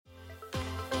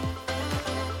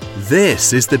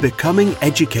This is the Becoming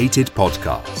Educated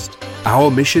podcast.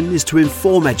 Our mission is to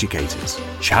inform educators,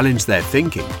 challenge their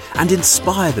thinking, and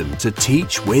inspire them to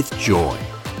teach with joy.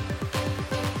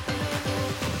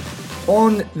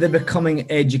 On the Becoming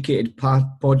Educated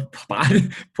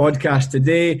podcast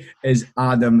today is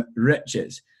Adam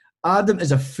Riches. Adam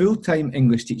is a full-time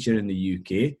English teacher in the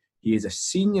UK. He is a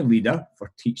senior leader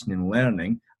for teaching and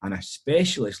learning and a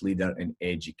specialist leader in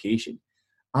education.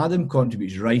 Adam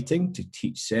contributes writing to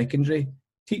Teach Secondary,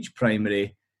 Teach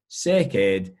Primary, Sec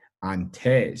Ed and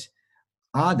TES.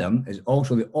 Adam is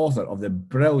also the author of the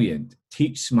brilliant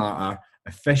Teach Smarter,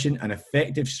 Efficient and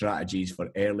Effective Strategies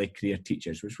for Early Career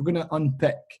Teachers, which we're going to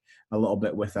unpick a little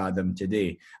bit with Adam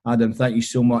today. Adam, thank you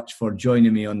so much for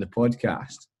joining me on the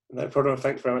podcast. No problem.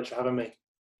 Thanks very much for having me.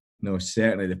 No,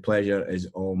 certainly. The pleasure is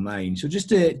all mine. So just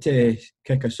to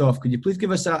kick us off, could you please give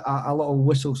us a little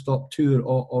whistle-stop tour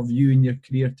of you and your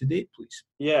career to date, please?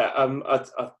 Yeah, I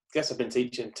guess I've been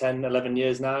teaching 10, 11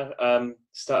 years now.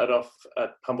 Started off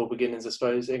at humble beginnings, I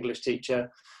suppose, English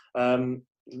teacher.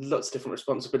 Lots of different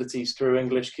responsibilities through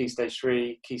English, Key Stage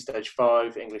 3, Key Stage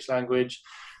 5, English language.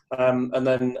 And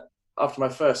then after my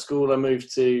first school, I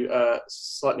moved to a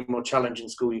slightly more challenging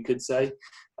school, you could say.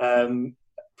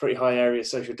 Pretty high area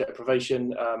social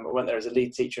deprivation. I went there as a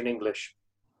lead teacher in English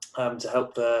to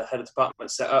help the head of department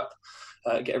set up,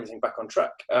 get everything back on track.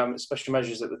 Special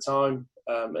measures at the time,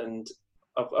 and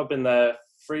I've been there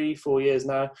 3-4 years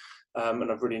now,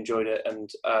 and I've really enjoyed it. And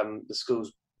the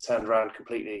school's turned around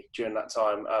completely during that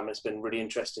time. It's been really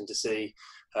interesting to see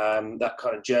that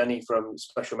kind of journey from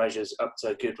special measures up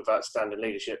to good with outstanding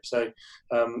leadership. So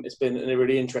it's been a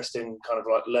really interesting kind of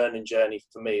like learning journey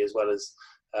for me as well as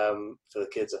for the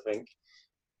kids, I think.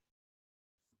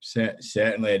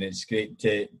 Certainly, and it's great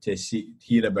to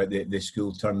hear about the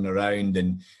school turning around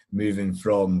and moving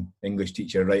from English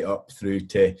teacher right up through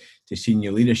to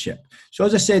senior leadership. So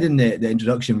as I said in the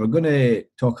introduction, we're going to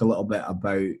talk a little bit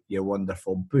about your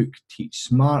wonderful book, Teach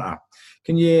Smarter.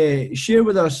 Can you share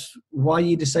with us why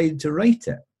you decided to write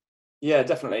it? Yeah,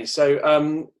 definitely.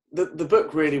 So the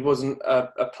book really wasn't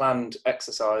a planned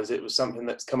exercise. It was something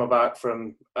that's come about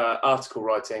from article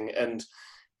writing, and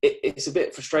it's a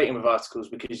bit frustrating with articles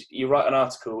because you write an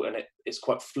article and it's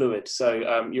quite fluid.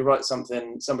 So you write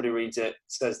something, somebody reads it,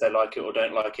 says they like it or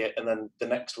don't like it, and then the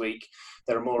next week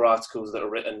there are more articles that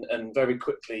are written, and very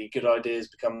quickly good ideas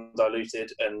become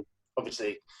diluted, and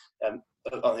obviously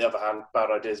on the other hand,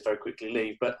 bad ideas very quickly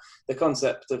leave. But the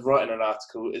concept of writing an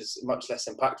article is much less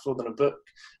impactful than a book.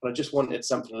 And I just wanted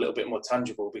something a little bit more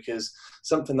tangible, because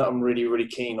something that I'm really, really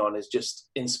keen on is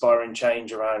just inspiring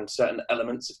change around certain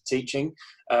elements of teaching.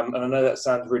 And I know that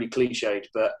sounds really cliched,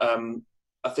 but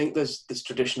I think there's this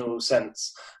traditional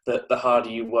sense that the harder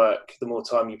you work, the more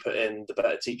time you put in, the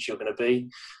better teacher you're going to be.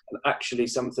 And actually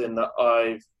something that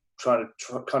I've try to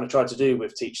do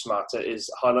with Teach Smarter is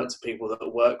highlight to people that the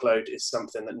workload is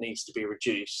something that needs to be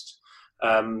reduced.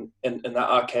 And that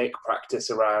archaic practice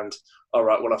around, all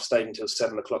right, well, I've stayed until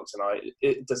 7 o'clock tonight,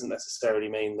 it doesn't necessarily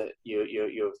mean that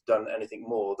you've done anything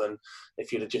more than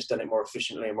if you'd have just done it more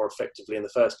efficiently and more effectively in the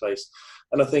first place.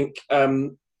 And I think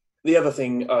the other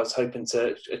thing I was hoping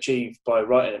to achieve by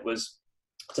writing it was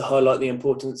to highlight the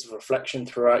importance of reflection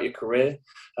throughout your career.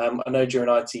 I know during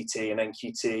ITT and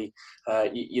NQT,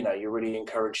 you're really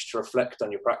encouraged to reflect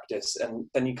on your practice, and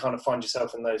then you kind of find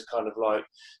yourself in those kind of like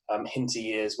hinty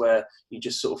years where you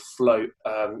just sort of float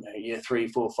year 3,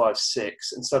 4, 5,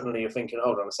 6, and suddenly you're thinking,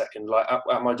 hold on a second, like,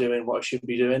 am I doing what I should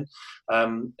be doing?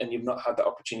 And you've not had that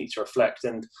opportunity to reflect.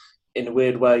 And in a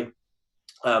weird way,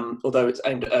 although it's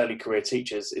aimed at early career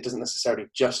teachers, it doesn't necessarily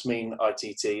just mean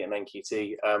ITT and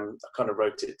NQT. I kind of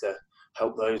wrote it to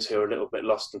help those who are a little bit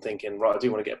lost and thinking, right, I do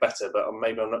want to get better, but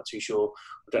maybe I'm not too sure,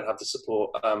 I don't have the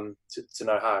support to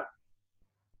know how.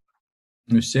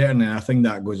 No, certainly, I think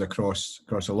that goes across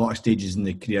a lot of stages in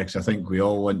the career, because I think we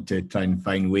all want to try and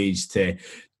find ways to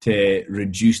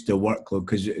reduce the workload,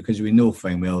 because we know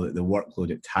fine well that the workload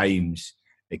at times,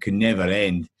 it could never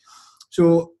end.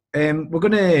 So we're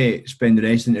going to spend the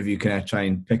rest of the interview kind of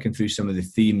trying picking through some of the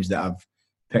themes that I've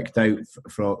picked out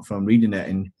from reading it.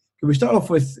 And can we start off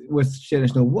with sharing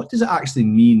us know, what does it actually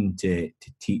mean to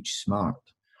teach smart?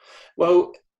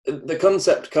 Well, the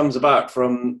concept comes about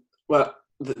from, well,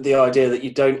 the idea that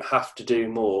you don't have to do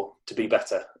more to be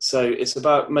better. So it's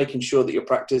about making sure that your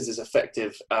practice is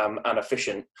effective and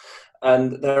efficient.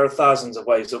 And there are thousands of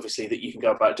ways, obviously, that you can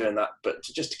go about doing that. But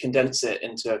just to condense it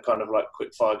into a kind of like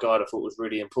quick fire guide, I thought was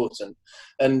really important.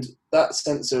 And that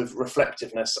sense of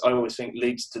reflectiveness, I always think,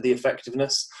 leads to the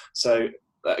effectiveness. So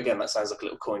again, that sounds like a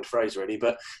little coined phrase, really.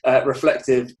 But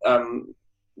reflective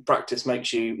practice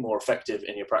makes you more effective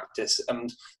in your practice,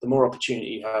 and the more opportunity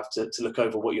you have to look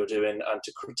over what you're doing and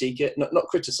to critique it, not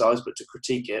criticize, but to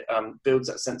critique it, builds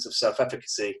that sense of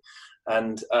self-efficacy.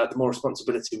 And the more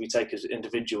responsibility we take as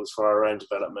individuals for our own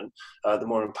development, the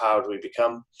more empowered we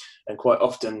become. And quite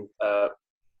often,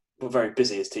 we're very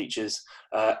busy as teachers.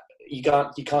 You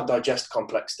can't digest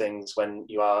complex things when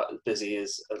you are as busy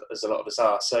as a lot of us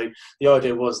are. So the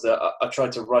idea was that I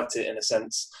tried to write it in a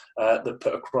sense that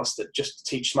put across that just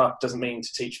to teach smart doesn't mean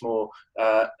to teach more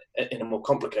in a more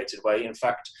complicated way. In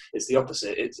fact, it's the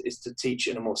opposite. It's to teach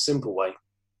in a more simple way.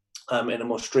 In a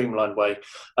more streamlined way,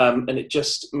 and it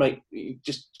just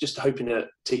hoping that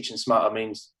teaching smarter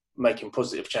means making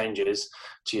positive changes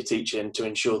to your teaching to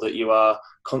ensure that you are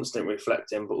constantly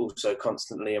reflecting, but also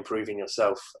constantly improving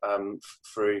yourself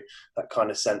through that kind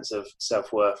of sense of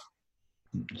self-worth.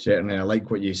 Certainly, I like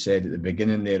what you said at the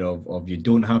beginning there of you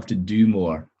don't have to do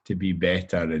more to be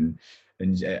better, and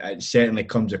it certainly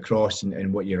comes across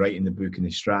in what you write in the book and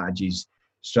the strategies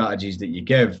that you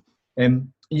give.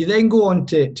 You then go on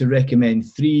to recommend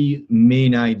 3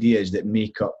 main ideas that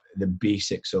make up the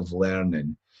basics of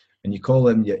learning, and you call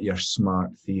them your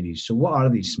SMART theories. So what are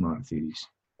these SMART theories?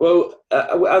 Well,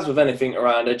 as with anything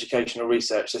around educational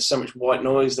research, there's so much white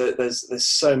noise. There's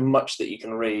so much that you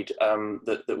can read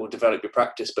that will develop your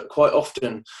practice. But quite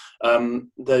often,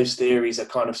 those theories are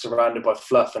kind of surrounded by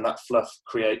fluff, and that fluff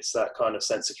creates that kind of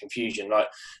sense of confusion. Like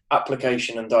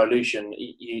application and dilution,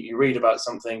 you read about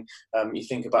something, you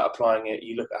think about applying it,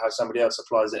 you look at how somebody else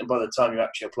applies it, and by the time you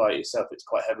actually apply it yourself, it's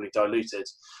quite heavily diluted.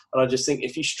 And I just think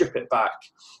if you strip it back,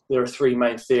 there are 3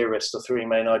 main theorists or 3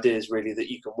 main ideas really that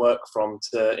you can work from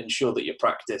to ensure that your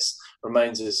practice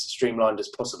remains as streamlined as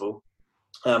possible.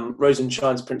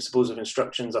 Rosenshine's principles of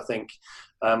instructions, I think,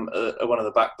 are one of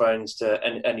the backbones to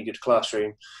any good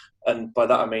classroom. And by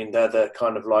that I mean they're the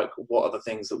kind of like, what are the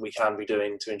things that we can be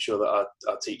doing to ensure that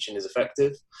our teaching is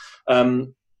effective?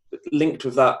 Linked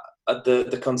with that,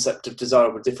 the concept of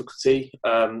desirable difficulty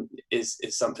is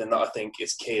something that I think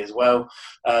is key as well.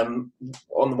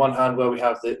 On the one hand, where we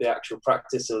have the actual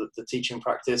practice or the teaching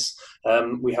practice,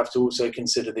 we have to also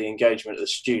consider the engagement of the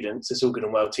students. It's all good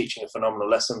and well teaching a phenomenal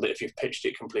lesson, but if you've pitched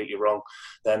it completely wrong,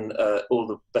 then all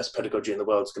the best pedagogy in the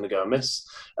world is going to go amiss.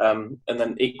 And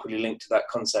then equally linked to that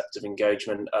concept of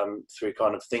engagement through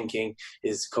kind of thinking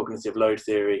is cognitive load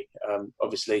theory.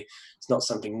 Obviously, it's not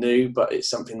something new, but it's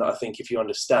something that I think if you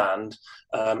understand,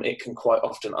 it can quite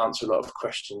often answer a lot of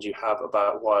questions you have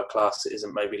about why a class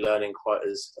isn't maybe learning quite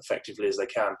as effectively as they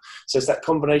can. So it's that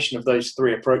combination of those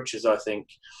 3 approaches, I think,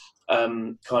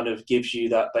 kind of gives you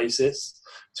that basis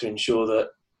to ensure that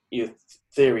you're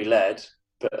theory-led,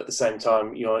 but at the same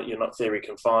time, you're not theory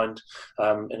confined,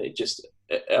 and it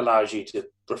allows you to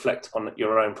reflect upon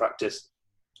your own practice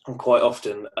and quite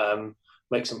often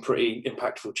make some pretty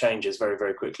impactful changes very,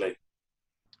 very quickly.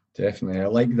 Definitely. I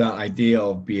like that idea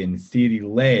of being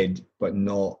theory-led, but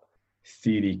not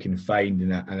theory-confined.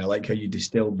 And I like how you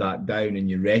distilled that down and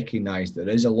you recognise there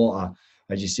is a lot of,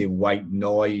 as you say, white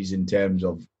noise in terms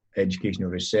of educational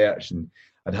research. And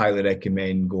I'd highly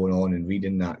recommend going on and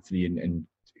reading that through and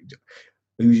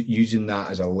using that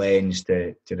as a lens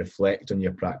to reflect on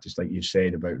your practice, like you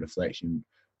said about reflection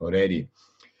already.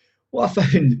 What I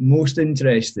found most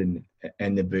interesting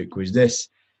in the book was this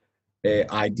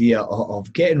idea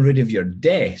of getting rid of your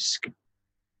desk.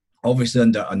 Obviously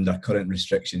under current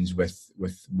restrictions with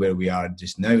where we are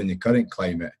just now in the current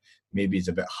climate, maybe it's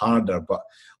a bit harder, but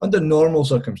under normal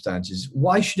circumstances,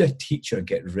 why should a teacher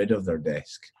get rid of their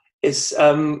desk? It's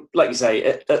like you say,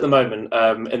 at the moment,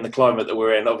 in the climate that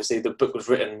we're in, obviously the book was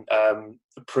written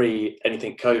pre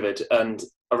anything COVID, and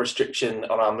a restriction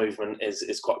on our movement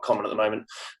is quite common at the moment.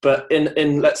 But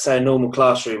in let's say a normal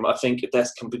classroom, I think a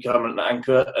desk can become an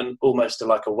anchor and almost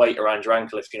like a weight around your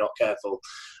ankle if you're not careful.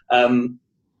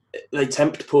 They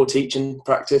tempt poor teaching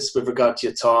practice with regard to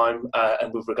your time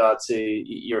and with regard to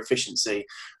your efficiency.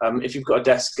 If you've got a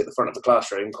desk at the front of the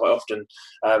classroom, quite often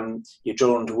you're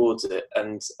drawn towards it.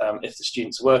 And if the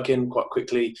students are working, quite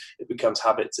quickly it becomes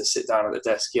habit to sit down at the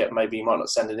desk. Yet maybe you might not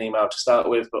send an email to start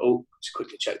with, but just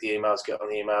quickly check the emails, get on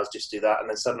the emails, just do that. And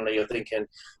then suddenly you're thinking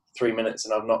 3 minutes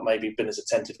and I've not maybe been as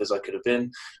attentive as I could have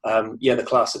been. The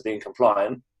class are being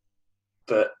compliant,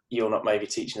 but you're not maybe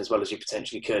teaching as well as you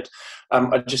potentially could.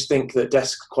 I just think that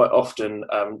desks quite often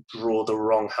draw the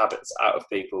wrong habits out of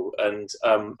people. And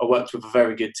I worked with a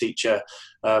very good teacher,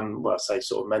 I say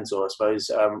sort of mentor, I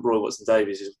suppose. Roy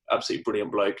Watson-Davies is an absolutely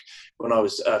brilliant bloke. When I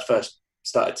was first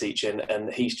started teaching,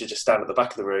 and he used to just stand at the back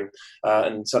of the room,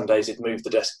 and some days he'd move the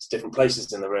desk to different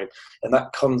places in the room. And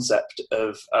that concept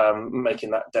of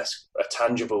making that desk a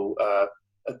tangible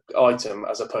item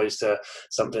as opposed to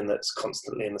something that's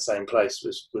constantly in the same place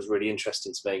was really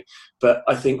interesting to me. But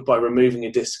I think by removing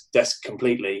a desk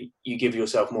completely, you give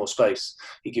yourself more space,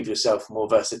 you give yourself more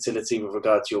versatility with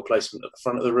regard to your placement at the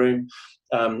front of the room,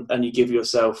 and you give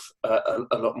yourself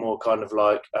a lot more kind of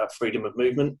like freedom of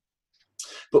movement.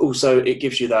 But also it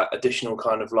gives you that additional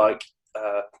kind of like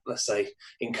let's say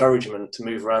encouragement to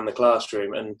move around the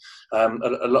classroom. And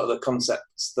a lot of the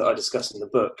concepts that I discuss in the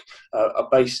book are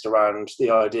based around the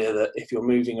idea that if you're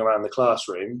moving around the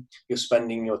classroom, you're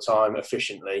spending your time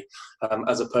efficiently,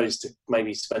 as opposed to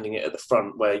maybe spending it at the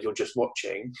front where you're just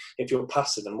watching. If you're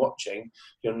passive and watching,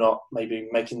 you're not maybe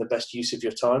making the best use of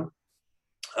your time.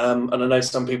 And I know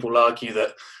some people argue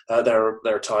that there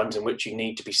are times in which you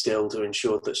need to be still to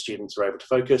ensure that students are able to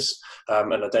focus,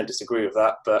 and I don't disagree with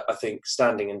that, but I think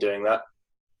standing and doing that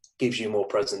gives you more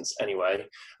presence anyway,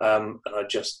 and I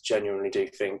just genuinely do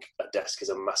think a desk is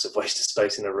a massive waste of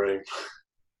space in a room.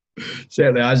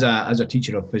 Certainly, as a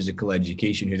teacher of physical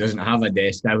education who doesn't have a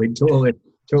desk, I would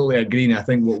totally agree. And I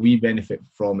think what we benefit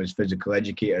from as physical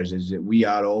educators is that we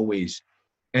are always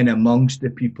in amongst the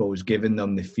pupils, giving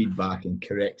them the feedback and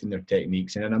correcting their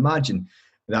techniques. And I imagine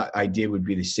that idea would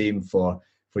be the same for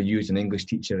you as an English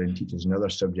teacher and teachers in other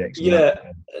subjects. Yeah,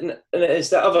 and it's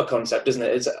that other concept, isn't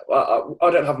it?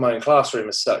 I don't have my own classroom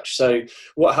as such. So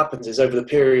what happens is over the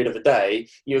period of a day,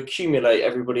 you accumulate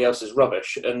everybody else's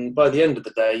rubbish. And by the end of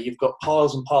the day, you've got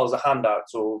piles and piles of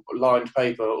handouts or lined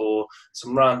paper or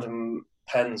some random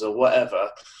pens or whatever.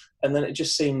 And then it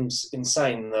just seems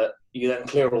insane that you then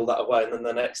clear all that away, and then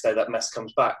the next day that mess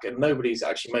comes back, and nobody's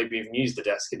actually maybe even used the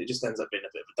desk, and it just ends up being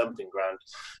a bit of a dumping ground.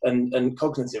 And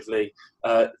cognitively,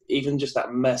 even just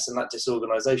that mess and that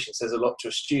disorganisation says a lot to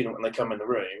a student when they come in the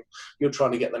room. You're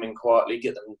trying to get them in quietly,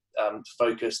 get them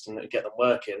focused, and get them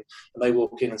working, and they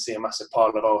walk in and see a massive pile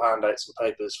of old handouts and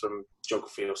papers from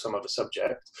geography or some other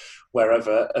subject,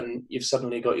 wherever, and you've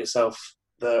suddenly got yourself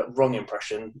the wrong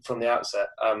impression from the outset.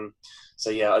 So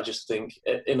yeah, I just think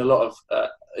in a lot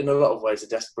of ways, a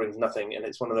desk brings nothing, and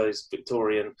it's one of those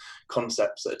Victorian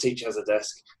concepts that a teacher has a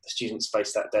desk, the students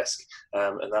face that desk,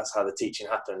 and that's how the teaching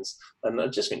happens. And I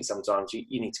just think sometimes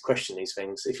you need to question these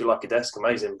things. If you like a desk,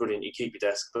 amazing, brilliant, you keep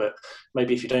your desk, but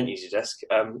maybe if you don't use your desk,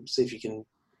 see if you can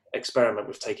experiment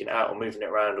with taking it out or moving it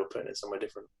around or putting it somewhere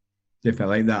different.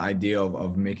 Definitely like that idea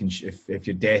of making if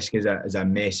your desk is a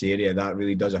mess area, that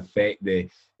really does affect the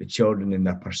children and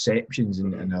their perceptions,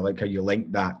 and I like how you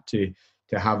link that to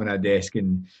having a desk,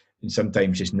 and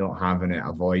sometimes just not having it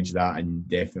avoids that, and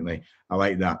definitely I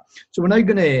like that. So we're now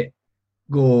going to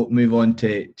move on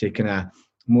to kind of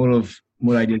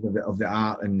more ideas of the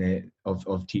art and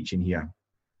of teaching here,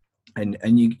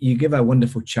 and you give a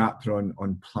wonderful chapter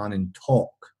on plan and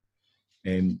talk.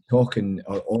 Talking,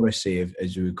 or oracy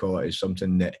as we would call it, is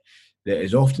something that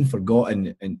is often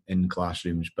forgotten in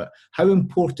classrooms. But how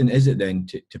important is it then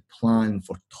to plan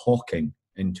for talking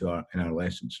in our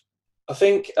lessons? I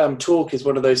think talk is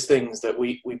one of those things that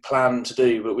we plan to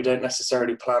do, but we don't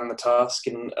necessarily plan the task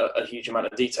in a huge amount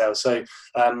of detail. So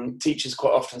teachers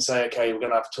quite often say, okay, we're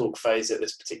going to have a talk phase at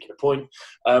this particular point,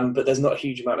 but there's not a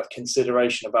huge amount of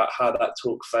consideration about how that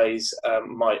talk phase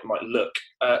might look.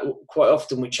 Quite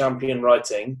often we champion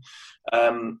writing.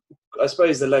 I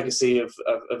suppose the legacy of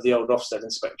the old Ofsted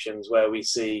inspections, where we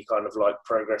see kind of like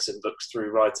progress in books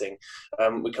through writing,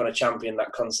 we kind of champion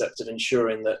that concept of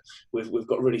ensuring that we've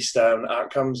got really stern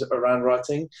outcomes around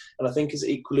writing, and I think it's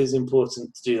equally as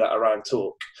important to do that around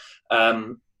talk.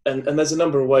 And there's a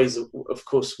number of ways, of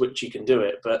course, which you can do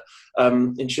it, but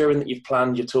ensuring that you've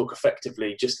planned your talk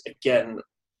effectively just again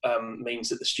means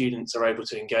that the students are able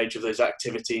to engage with those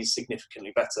activities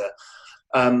significantly better.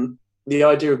 The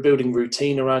idea of building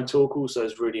routine around talk also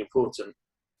is really important.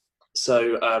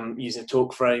 So using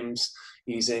talk frames,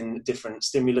 using different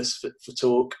stimulus for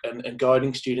talk, and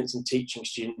guiding students and teaching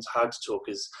students how to talk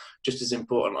is just as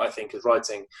important, I think, as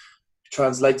writing.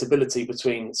 Translatability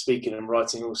between speaking and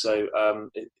writing also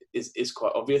is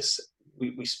quite obvious.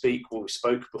 We speak, or we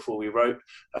spoke before we wrote,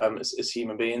 as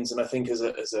human beings, and I think as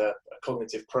a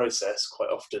cognitive process, quite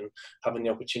often having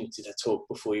the opportunity to talk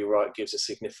before you write gives a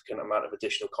significant amount of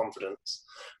additional confidence.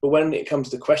 But when it comes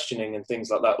to questioning and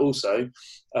things like that, also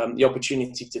the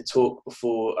opportunity to talk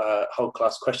before whole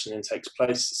class questioning takes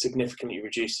place significantly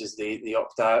reduces the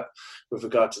opt-out with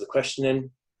regard to the questioning,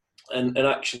 and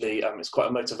actually it's quite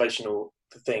a motivational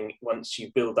thing once you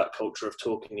build that culture of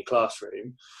talk in your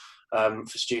classroom.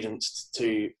 For students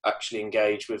to actually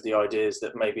engage with the ideas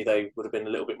that maybe they would have been a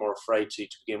little bit more afraid to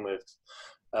begin with.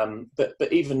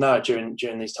 But even now, during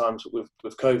these times with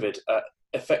COVID,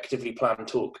 effectively planned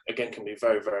talk again can be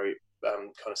very, very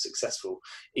kind of successful,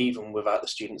 even without the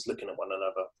students looking at one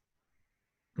another.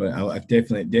 Right, I've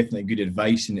definitely good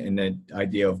advice in the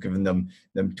idea of giving them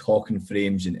talking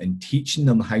frames and teaching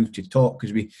them how to talk,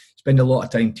 because we spend a lot of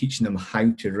time teaching them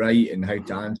how to write and how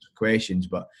to answer questions,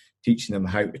 but teaching them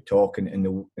how to talk in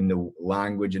the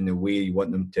language and the way you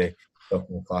want them to talk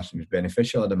in the classroom is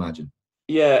beneficial, I'd imagine.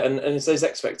 Yeah, and it's those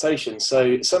expectations.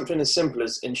 So something as simple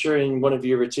as ensuring one of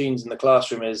your routines in the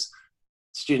classroom is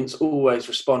students always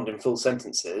respond in full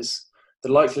sentences. The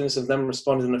likeliness of them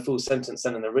responding in a full sentence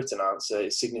then in the written answer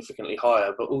is significantly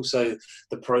higher, but also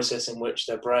the process in which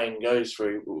their brain goes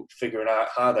through figuring out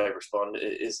how they respond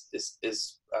is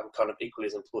kind of equally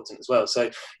as important as well. So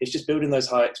it's just building those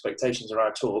high expectations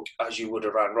around talk as you would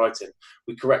around writing.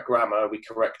 We correct grammar, we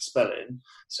correct spelling,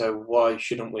 so why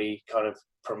shouldn't we kind of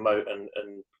promote and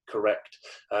correct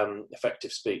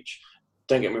effective speech?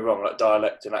 Don't get me wrong, like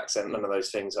dialect and accent, none of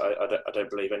those things, I don't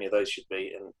believe any of those should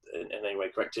be in any way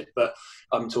corrected, but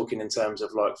I'm talking in terms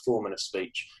of like forming of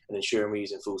speech and ensuring we're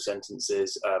using full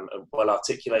sentences, and well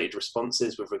articulated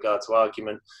responses with regard to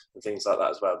argument and things like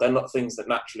that as well. They're not things that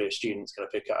naturally a student's going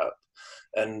to pick up.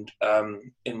 And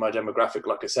in my demographic,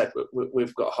 like I said,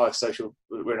 we've got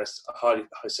we're in a high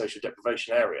social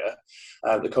deprivation area.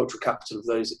 The cultural capital of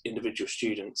those individual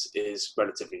students is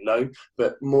relatively low,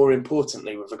 but more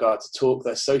importantly, with regard to talk,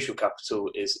 their social capital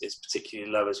is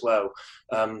particularly low as well.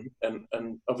 And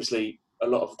obviously, a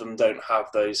lot of them don't have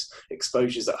those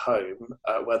exposures at home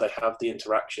where they have the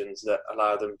interactions that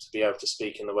allow them to be able to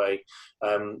speak in the way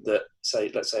that,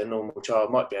 let's say a normal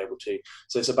child might be able to.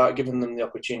 So it's about giving them the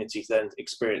opportunity to then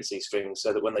experience these things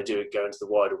so that when they do go into the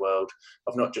wider world,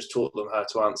 I've not just taught them how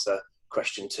to answer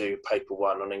question 2, paper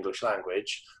 1 on English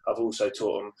language, I've also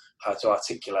taught them how to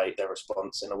articulate their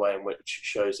response in a way in which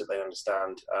shows that they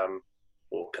understand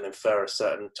or can infer a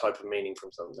certain type of meaning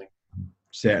from something.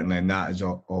 Certainly, and that is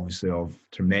obviously of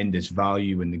tremendous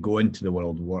value when they go into the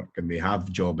world of work and they have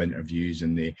job interviews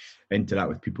and they interact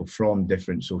with people from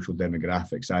different social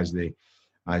demographics as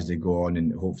they go on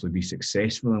and hopefully be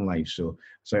successful in life. So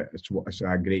it's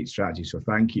a great strategy. So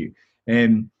thank you.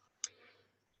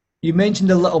 You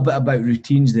mentioned a little bit about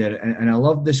routines there, and I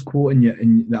love this quote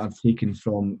that I've taken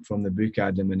from the book,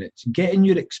 Adam, and it's getting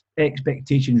your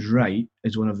expectations right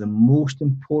is one of the most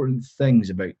important things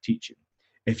about teaching.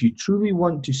 If you truly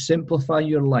want to simplify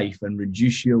your life and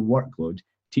reduce your workload,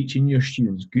 teaching your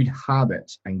students good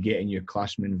habits and getting your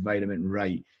classroom environment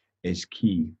right is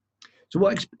key. So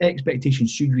what expectations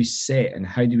should we set, and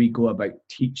how do we go about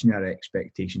teaching our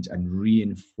expectations and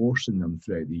reinforcing them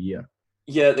throughout the year?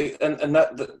 Yeah, and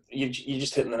that you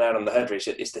just hitting the nail on the head, Rich.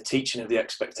 It's the teaching of the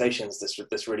expectations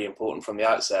that's really important from the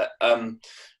outset. And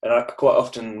I quite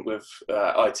often with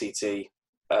ITT,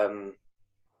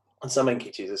 and some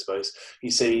NQTs, I suppose,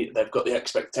 you see they've got the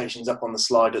expectations up on the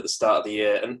slide at the start of the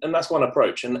year, and that's one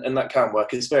approach, and that can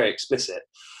work. It's very explicit.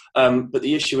 But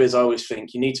the issue is, I always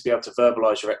think you need to be able to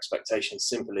verbalise your expectations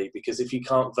simply, because if you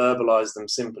can't verbalise them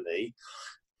simply,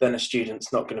 then a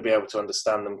student's not going to be able to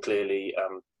understand them clearly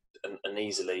and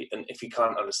easily. And if you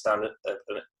can't understand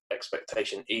an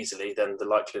expectation easily, then the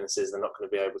likeliness is they're not going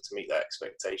to be able to meet that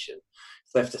expectation.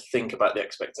 If they have to think about the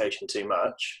expectation too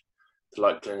much, the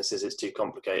likeliness is it's too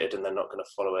complicated and they're not going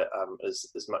to follow it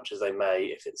as much as they may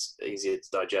if it's easier to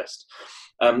digest.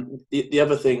 The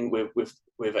other thing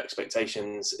with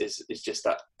expectations is just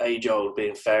that age-old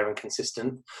being fair and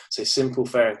consistent. So simple,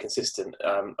 fair and consistent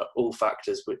are all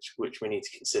factors which we need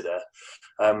to consider.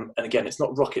 And again, it's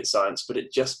not rocket science, but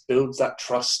it just builds that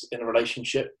trust in a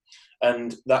relationship.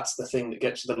 And that's the thing that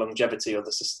gets you the longevity or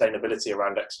the sustainability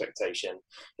around expectation,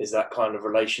 is that kind of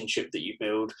relationship that you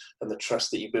build and the trust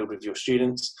that you build with your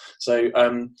students. So,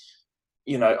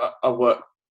 I work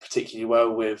particularly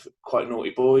well with quite naughty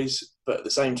boys, but at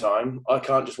the same time, I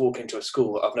can't just walk into a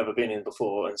school that I've never been in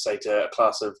before and say to a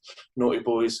class of naughty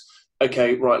boys,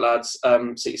 okay, right lads,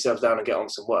 sit yourselves down and get on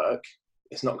some work.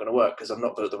 It's not going to work because I've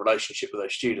not built the relationship with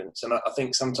those students. And I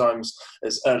think sometimes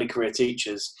as early career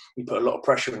teachers, you put a lot of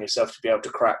pressure on yourself to be able to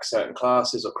crack certain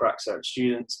classes or crack certain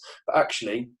students. But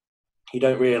actually, you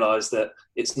don't realise that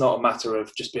it's not a matter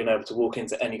of just being able to walk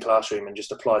into any classroom and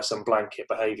just apply some blanket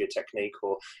behaviour technique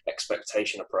or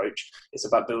expectation approach. It's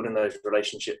about building those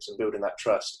relationships and building that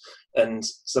trust. And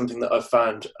something that I've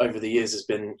found over the years has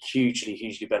been hugely,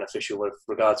 hugely beneficial with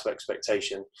regard to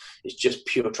expectation is just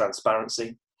pure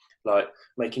transparency. Like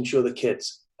making sure the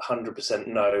kids 100%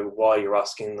 know why you're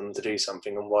asking them to do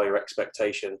something and why your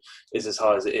expectation is as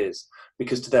high as it is.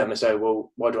 Because to them, they say,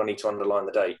 well, why do I need to underline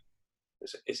the date?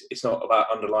 It's not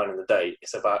about underlining the date.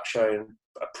 It's about showing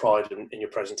a pride in your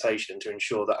presentation to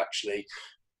ensure that actually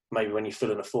maybe when you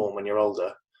fill in a form when you're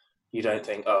older, you don't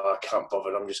think, oh, I can't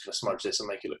bother, I'm just going to smudge this and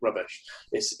make it look rubbish.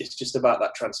 It's just about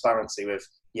that transparency with,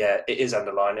 yeah, it is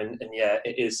underlining, and yeah,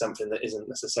 it is something that isn't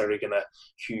necessarily going to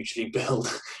hugely build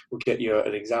or get you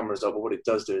an exam result, but what it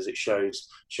does do is it shows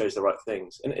the right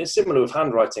things. And it's similar with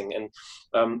handwriting,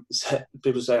 and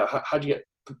people say, how do you get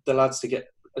the lads to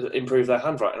improve their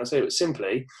handwriting? I say it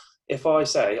simply, if I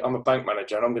say I'm a bank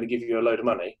manager and I'm going to give you a load of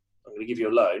money, I'm going to give you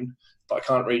a loan, but I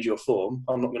can't read your form,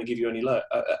 I'm not going to give you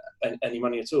any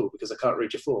money at all because I can't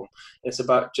read your form. And it's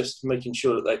about just making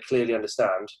sure that they clearly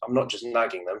understand. I'm not just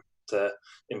nagging them to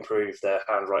improve their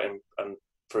handwriting and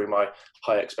through my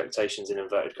high expectations in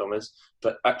inverted commas,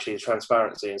 but actually the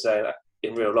transparency and saying that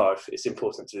in real life it's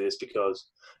important to do this because,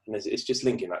 and it's just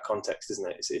linking that context,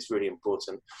 isn't it? It's really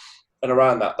important. And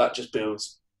around that just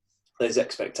builds those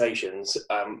expectations.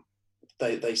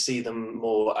 They see them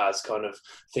more as kind of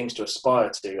things to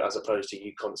aspire to, as opposed to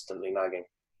you constantly nagging.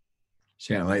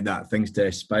 Certainly like that, things to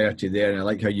aspire to there. And I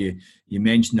like how you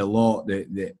mentioned a lot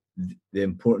the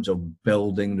importance of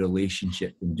building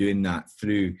relationships and doing that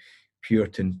through pure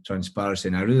transparency.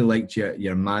 And I really liked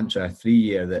your mantra 3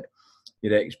 year that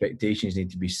your expectations need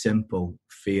to be simple,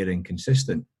 fair and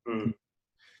consistent. Mm.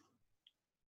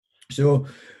 So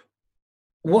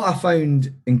what I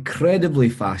found incredibly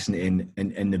fascinating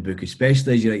in the book,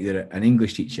 especially as you're an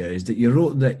English teacher, is that you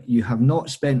wrote that you have not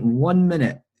spent 1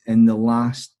 minute in the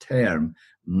last term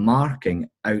marking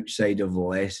outside of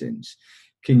lessons.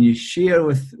 Can you share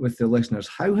with the listeners,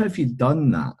 how have you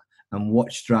done that and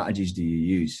what strategies do you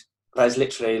use? That is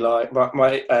literally like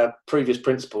my previous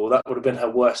principal. That would have been her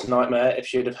worst nightmare if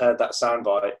she'd have heard that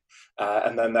soundbite,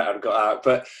 and then that had got out.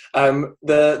 But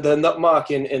the not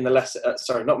marking in the lesson,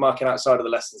 not marking outside of the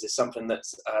lessons is something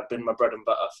that's been my bread and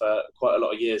butter for quite a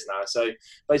lot of years now. So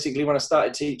basically, when I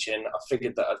started teaching, I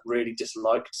figured that I'd really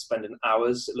disliked spending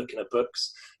hours looking at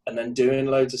books and then doing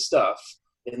loads of stuff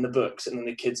in the books, and then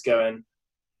the kids going,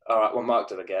 "All right, what mark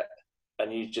did I get?"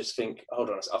 And you just think,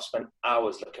 hold on, I've spent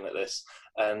hours looking at this,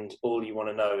 and all you want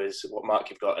to know is what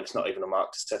mark you've got, and it's not even a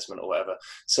marked assessment or whatever.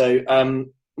 So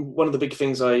one of the big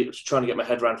things I was trying to get my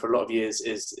head around for a lot of years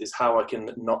is how I can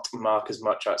not mark as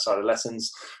much outside of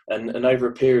lessons. And over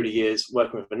a period of years,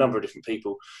 working with a number of different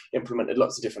people, implemented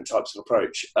lots of different types of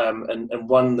approach. And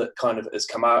one that kind of has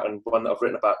come out, and one that I've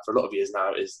written about for a lot of years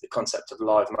now, is the concept of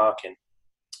live marking.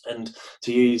 And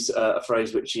to use a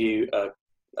phrase which you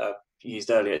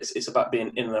used earlier, it's about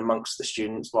being in and amongst the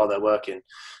students while they're working.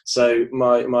 So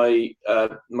my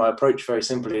approach very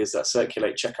simply is that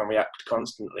circulate, check and react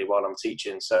constantly while I'm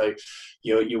teaching. So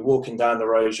you're walking down the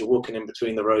rows, you're walking in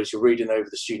between the rows, you're reading over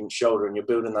the student's shoulder, and you're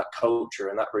building that culture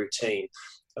and that routine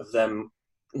of them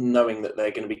knowing that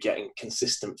they're going to be getting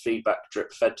consistent feedback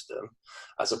drip fed to them,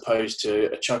 as opposed to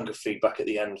a chunk of feedback at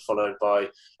the end followed by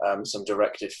some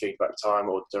directed feedback time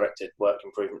or directed work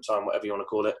improvement time, whatever you want to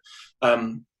call it.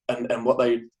 And what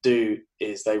they do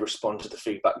is they respond to the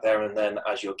feedback there and then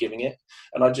as you're giving it.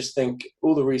 And I just think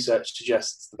all the research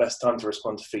suggests the best time to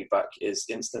respond to feedback is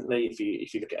instantly.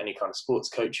 If you look at any kind of sports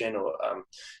coaching, or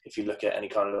if you look at any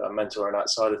kind of a mentoring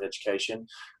outside of education,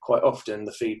 quite often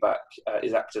the feedback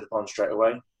is acted upon straight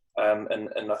away.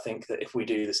 And I think that if we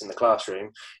do this in the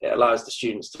classroom, it allows the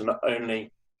students to not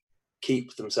only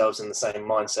keep themselves in the same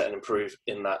mindset and improve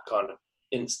in that kind of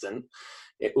instant,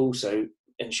 it also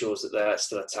ensures that they're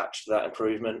still attached to that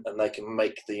improvement, and they can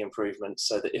make the improvement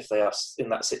so that if they are in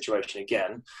that situation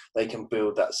again, they can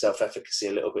build that self-efficacy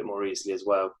a little bit more easily as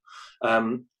well.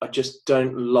 I just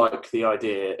don't like the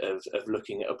idea of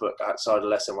looking at a book outside a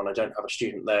lesson when I don't have a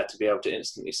student there to be able to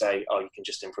instantly say, oh, you can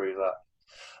just improve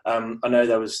that. I know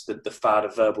there was the fad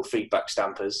of verbal feedback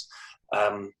stampers,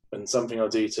 and something I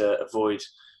do to avoid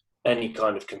any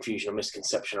kind of confusion or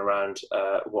misconception around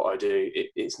what I do,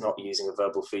 it's not using a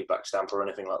verbal feedback stamp or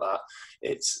anything like that.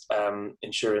 It's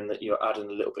ensuring that you're adding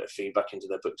a little bit of feedback into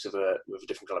their books with a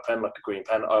different colour pen, like a green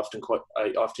pen. I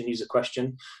often use a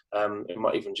question. It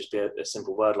might even just be a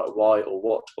simple word like why or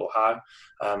what or how,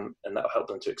 and that will help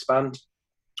them to expand.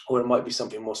 Or it might be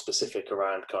something more specific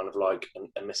around kind of like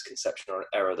a misconception or an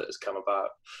error that has come about.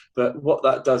 But what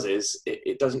that does is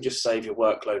it doesn't just save your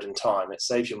workload and time, it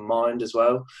saves your mind as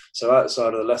well. So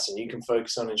outside of the lesson, you can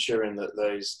focus on ensuring that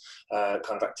those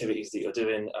kind of activities that you're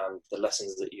doing and the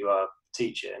lessons that you are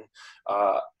teaching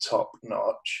are top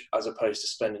notch, as opposed to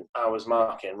spending hours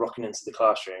marking, rocking into the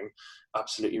classroom,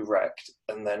 absolutely wrecked,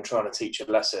 and then trying to teach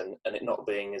a lesson and it not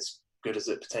being as good as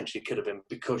it potentially could have been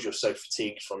because you're so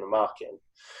fatigued from the marking.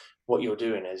 What you're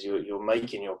doing is you're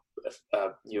making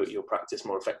your practice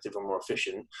more effective and more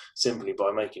efficient simply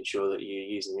by making sure that you're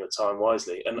using your time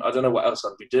wisely. And I don't know what else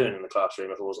I'd be doing in the classroom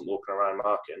if I wasn't walking around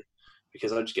marking,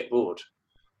 because I'd just get bored.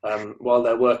 while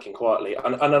they're working quietly.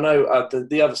 And I know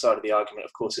the other side of the argument,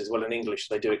 of course, is, well, in English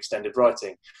they do extended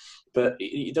writing, but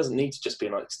it doesn't need to just be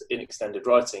in extended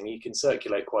writing. You can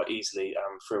circulate quite easily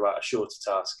throughout a shorter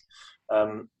task.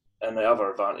 And the other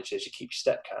advantage is you keep your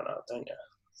step count up, don't you?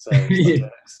 So it's doing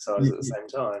exercise at the same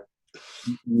time.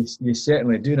 You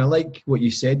certainly do. And I like what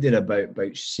you said there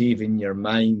about saving your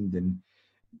mind and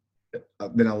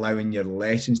then allowing your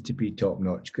lessons to be top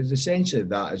notch, because essentially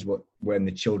that is when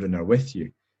the children are with you.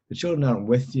 The children aren't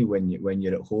with you when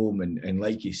you're at home, and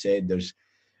like you said, there's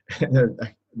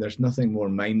nothing more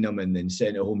mind numbing than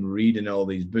sitting at home reading all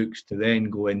these books to then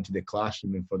go into the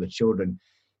classroom and for the children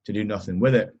to do nothing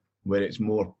with it, where it's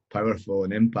more powerful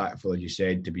and impactful, as you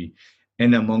said, to be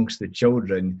in amongst the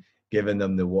children, giving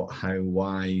them the what, how,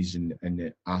 whys, and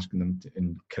asking them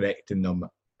and correcting them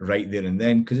right there and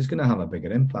then, because it's going to have a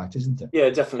bigger impact, isn't it?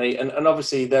 Yeah, definitely. And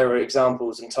obviously there are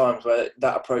examples and times where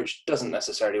that approach doesn't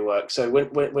necessarily work. So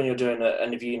when you're doing an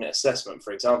end of unit assessment,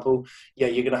 for example, yeah,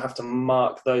 you're going to have to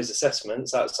mark those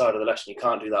assessments outside of the lesson. You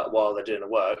can't do that while they're doing the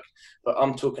work. But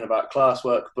I'm talking about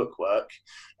classwork, bookwork.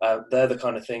 They're the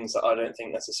kind of things that I don't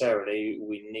think necessarily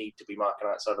we need to be marking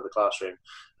outside of the classroom.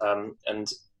 And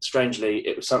strangely,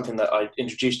 it was something that I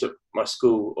introduced at my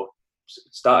school, or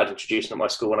started introducing at my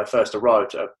school when I first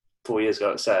arrived 4 years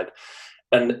ago, it said.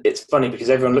 And it's funny because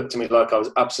everyone looked at me like I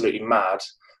was absolutely mad.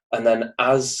 And then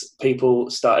as people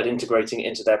started integrating it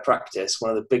into their practice,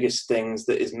 one of the biggest things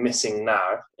that is missing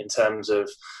now in terms of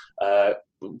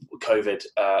COVID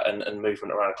and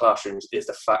movement around classrooms is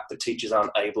the fact that teachers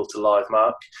aren't able to live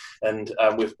mark. And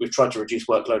we've tried to reduce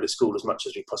workload at school as much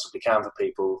as we possibly can for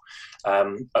people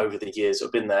over the years that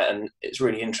have been there. And it's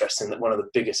really interesting that one of the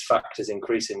biggest factors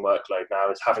increasing workload now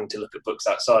is having to look at books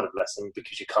outside of lesson,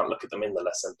 because you can't look at them in the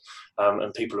lesson.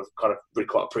 And people have kind of really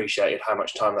quite appreciated how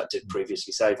much time that did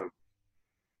previously save them.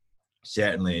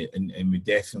 Certainly, and we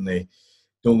definitely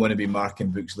don't want to be marking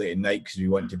books late at night, because we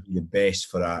want to be the best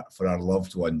for our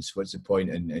loved ones. What's the point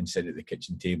in sitting at the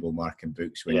kitchen table marking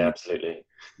books when absolutely.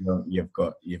 You've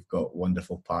got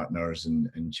wonderful partners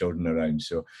and children around.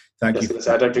 So thank you.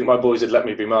 I don't think my boys would let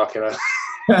me be marking her.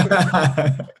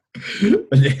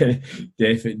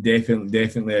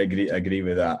 Definitely agree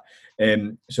with that.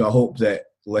 So I hope that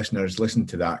listeners listen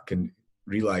to that can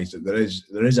realise that there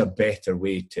is a better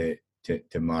way to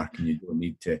mark, and you don't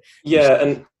need to.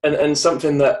 Yeah, and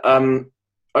something that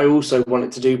I also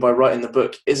wanted to do by writing the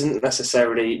book isn't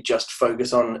necessarily just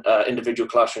focus on individual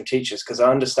classroom teachers, because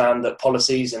I understand that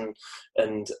policies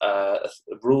and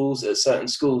rules at certain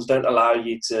schools don't allow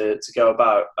you to go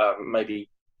about maybe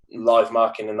live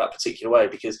marking in that particular way,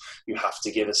 because you have to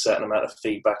give a certain amount of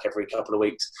feedback every couple of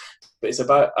weeks. But it's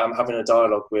about having a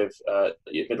dialogue with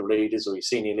your middle leaders or your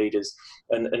senior leaders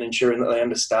and ensuring that they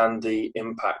understand the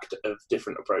impact of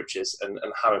different approaches and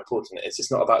how important it is. It's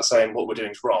not about saying what we're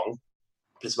doing is wrong,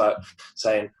 but it's about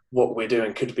saying what we're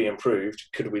doing could be improved.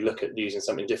 Could we look at using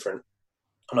something different?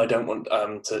 And I don't want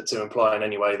to imply in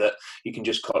any way that you can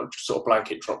just sort of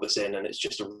blanket drop this in and it's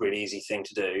just a really easy thing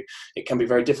to do. It can be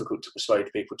very difficult to persuade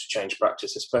people to change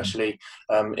practice, especially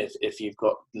if you've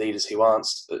got leaders who aren't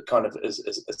kind of as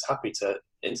happy to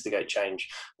instigate change.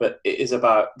 But it is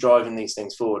about driving these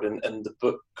things forward. And the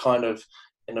book kind of,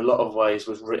 in a lot of ways,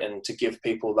 was written to give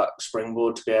people that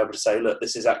springboard to be able to say, look,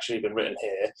 this has actually been written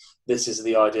here. This is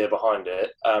the idea behind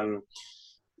it.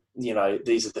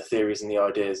 These are the theories and the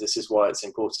ideas. This is why it's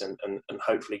important, and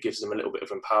hopefully gives them a little bit of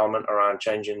empowerment around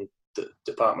changing the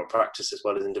department practice as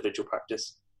well as individual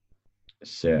practice.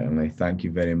 Certainly, thank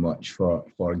you very much for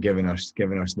giving us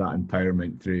that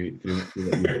empowerment through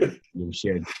what you've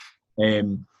shared.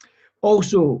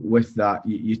 Also, with that,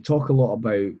 you talk a lot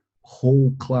about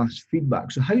whole class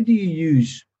feedback. So, how do you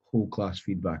use whole class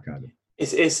feedback, Adam?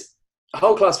 It's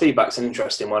whole class feedback's an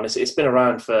interesting one. It's been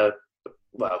around for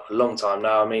a long time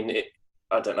now. I mean,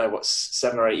 I don't know,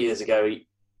 7 or 8 years ago,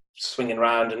 swinging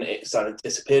around, and it started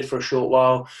disappeared for a short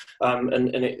while,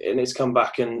 and it's come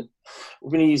back, and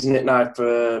we've been using it now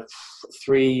for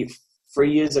three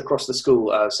years across the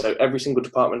school. So every single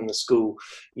department in the school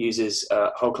uses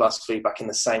whole class feedback in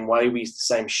the same way. We use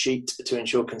the same sheet to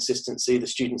ensure consistency. The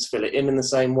students fill it in the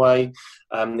same way.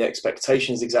 The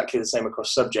expectation is exactly the same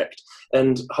across subject.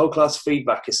 And whole class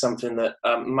feedback is something that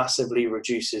massively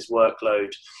reduces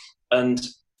workload. And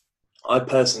I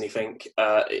personally think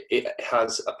it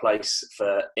has a place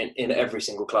in every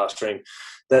single classroom.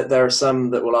 There are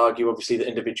some that will argue, obviously, that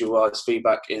individualised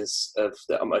feedback is of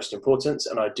the utmost importance,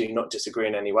 and I do not disagree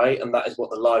in any way. And that is what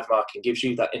the live marking gives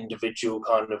you, that individual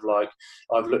kind of like,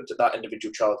 I've looked at that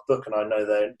individual child's book and I know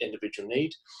their individual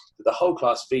need. But the whole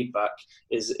class feedback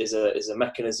is a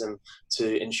mechanism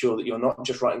to ensure that you're not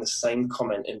just writing the same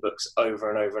comment in books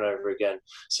over and over and over again.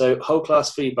 So whole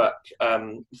class feedback,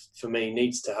 for me,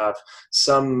 needs to have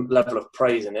some level of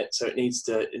praise in it. So it needs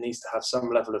to have some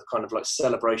level of kind of like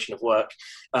celebration of work.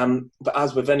 But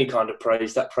as with any kind of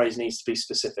praise, that praise needs to be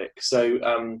specific.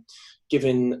 So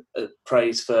giving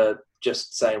praise for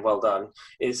just saying well done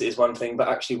is one thing, but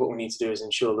actually what we need to do is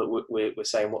ensure that we're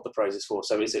saying what the praise is for.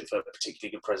 So is it for a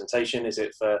particularly good presentation? Is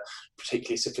it for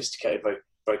particularly sophisticated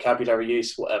vocabulary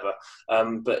use? Whatever.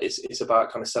 But it's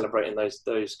about kind of celebrating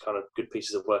those kind of good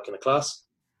pieces of work in the class.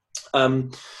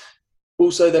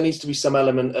 Also, there needs to be some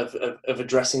element of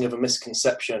addressing of a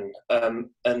misconception.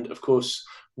 And of course,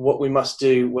 what we must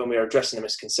do when we are addressing a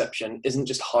misconception isn't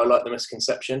just highlight the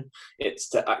misconception, it's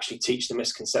to actually teach the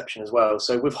misconception as well.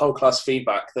 So with whole class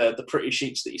feedback, the pretty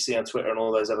sheets that you see on Twitter and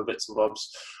all those other bits and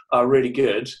bobs are really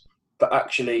good, but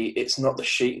actually it's not the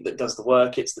sheet that does the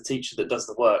work, it's the teacher that does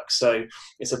the work. So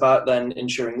it's about then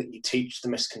ensuring that you teach the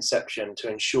misconception to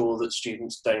ensure that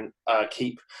students don't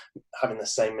keep having the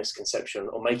same misconception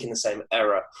or making the same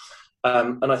error.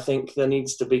 And I think there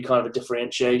needs to be kind of a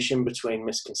differentiation between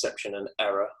misconception and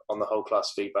error on the whole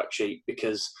class feedback sheet,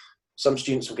 because some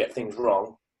students will get things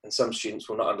wrong and some students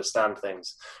will not understand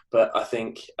things. But I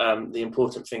think the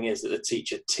important thing is that the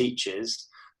teacher teaches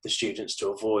the students to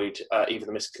avoid either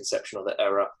the misconception or the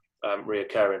error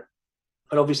reoccurring.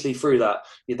 And obviously through that,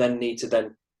 you then need to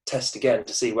then test again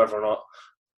to see whether or not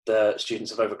the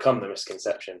students have overcome the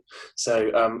misconception.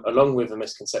 So along with the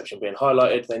misconception being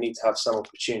highlighted, they need to have some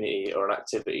opportunity or an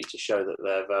activity to show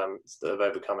that they've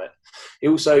overcome it.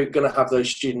 You're also going to have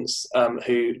those students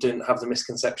who didn't have the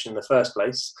misconception in the first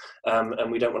place,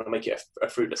 and we don't want to make it a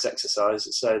fruitless exercise.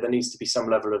 So there needs to be some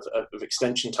level of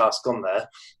extension task on there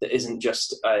that isn't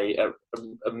just a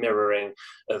mirroring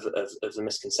of the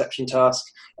misconception task.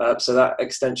 So that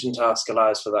extension task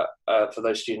allows for that for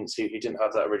those students who didn't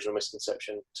have that original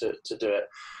misconception to do it.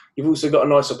 You've also got a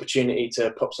nice opportunity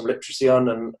to pop some literacy on,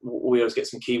 and we always get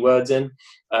some keywords in.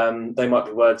 They might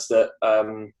be words that, I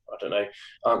don't know,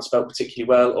 aren't spelled particularly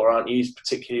well or aren't used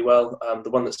particularly well. The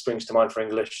one that springs to mind for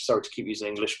English, sorry to keep using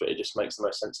English, but it just makes the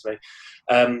most sense to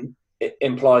me. It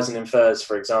implies and infers,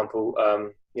 for example.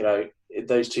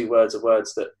 Those two words are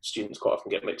words that students quite often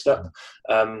get mixed up.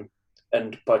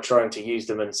 And by trying to use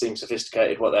them and seem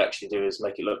sophisticated, what they actually do is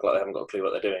make it look like they haven't got a clue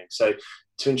what they're doing. So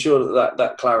to ensure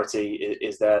that clarity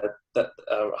is there, that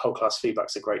whole class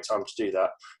feedback's a great time to do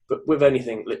that. But with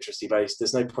anything literacy based,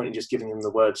 there's no point in just giving them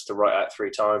the words to write out 3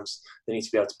 times. They need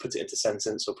to be able to put it into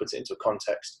sentence or put it into a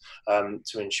context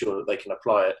to ensure that they can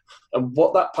apply it. And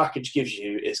what that package gives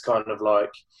you is kind of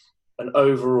like an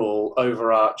overall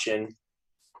overarching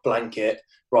blanket,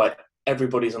 right?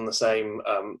 Everybody's on the same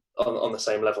on the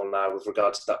same level now with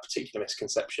regards to that particular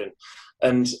misconception.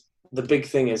 And the big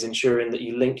thing is ensuring that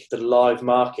you link the live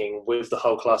marking with the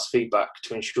whole class feedback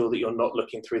to ensure that you're not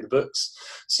looking through the books.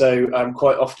 So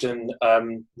quite often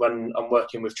when I'm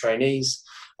working with trainees,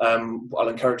 I'll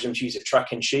encourage them to use a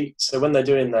tracking sheet. So when they're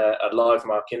doing their live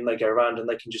marking, they go around and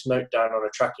they can just note down on a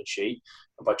tracking sheet.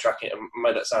 And by tracking it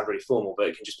made that sound really formal, but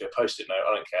it can just be a post-it note,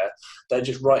 I don't care. They're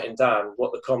just writing down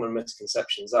what the common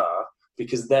misconceptions are,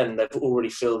 because then they've already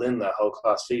filled in their whole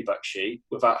class feedback sheet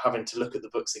without having to look at the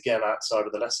books again outside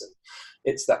of the lesson.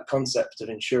 It's that concept of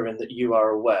ensuring that you are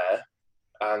aware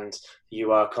and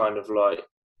you are kind of like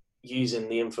using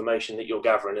the information that you're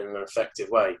gathering in an effective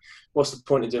way. What's the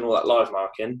point of doing all that live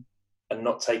marking and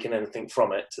not taking anything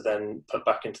from it to then put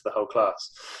back into the whole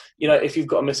class? You know, if you've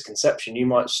got a misconception, you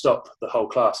might stop the whole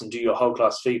class and do your whole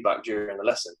class feedback during the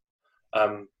lesson.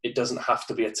 It doesn't have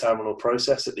to be a terminal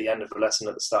process at the end of a lesson,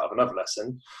 at the start of another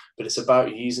lesson, but it's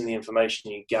about using the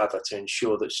information you gather to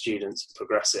ensure that students are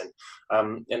progressing.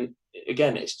 And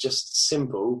again, it's just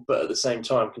simple, but at the same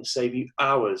time can save you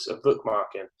hours of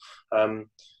bookmarking.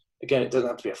 Again, it doesn't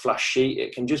have to be a flash sheet.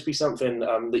 It can just be something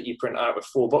that you print out with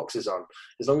 4 boxes on.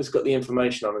 As long as it's got the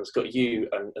information on and it's got you,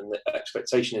 and the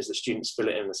expectation is the students fill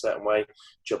it in a certain way,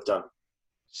 job done.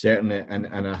 Certainly, and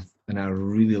I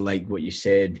really like what you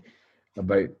said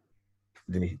about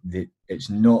the it's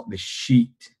not the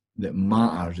sheet that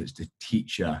matters, it's the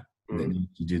teacher that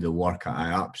needs to do the work.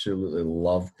 I absolutely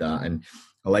love that, and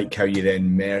I like how you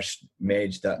then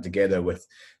merged that together with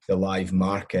the live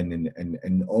marking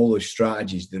and all those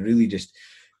strategies. They're really just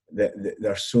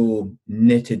they're so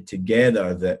knitted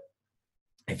together that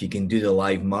if you can do the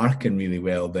live marking really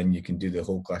well, then you can do the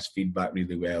whole class feedback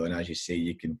really well. And as you say,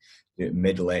 you can do it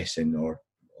mid-lesson or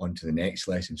on to the next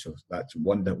lesson. So that's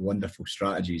wonderful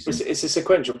strategies. It's a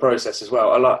sequential process as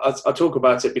well. I talk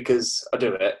about it because I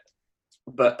do it.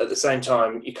 But at the same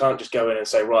time, you can't just go in and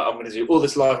say, right, I'm going to do all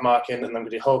this live marking and I'm going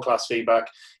to do whole class feedback.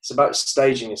 It's about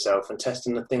staging yourself and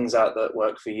testing the things out that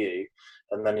work for you,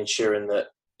 and then ensuring that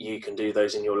you can do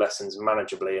those in your lessons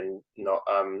manageably and not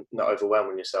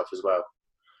overwhelming yourself as well.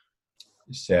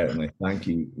 Certainly. Thank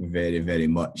you very, very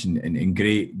much. And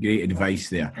great advice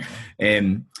there.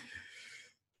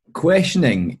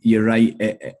 Questioning, you're right,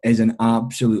 is an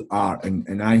absolute art.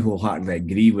 And I wholeheartedly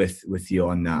agree with you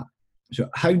on that. So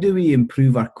how do we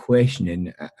improve our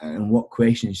questioning, and what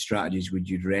questioning strategies would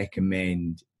you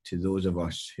recommend to those of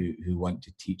us who want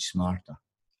to teach smarter?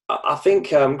 I think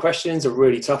questioning is a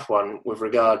really tough one with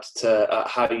regard to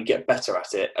how you get better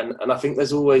at it. And I think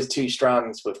there's always two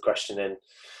strands with questioning.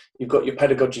 You've got your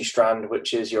pedagogy strand,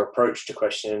 which is your approach to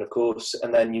questioning, of course,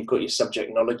 and then you've got your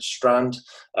subject knowledge strand,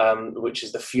 which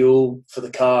is the fuel for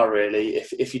the car, really.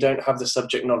 If you don't have the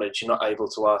subject knowledge, you're not able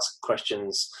to ask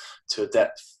questions to a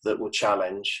depth that will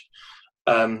challenge.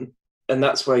 And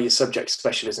that's where your subject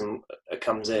specialism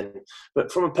comes in.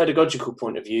 But from a pedagogical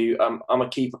point of view, I'm a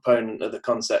key proponent of the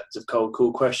concept of cold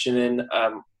call questioning.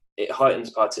 It heightens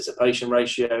participation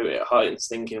ratio, it heightens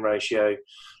thinking ratio.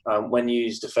 When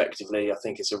used effectively, I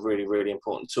think it's a really, really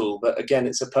important tool. But again,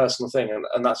 it's a personal thing,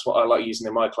 and that's what I like using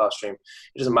in my classroom.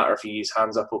 It doesn't matter if you use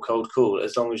hands up or cold call,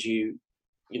 as long as you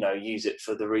use it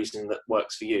for the reason that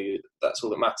works for you. That's all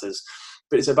that matters.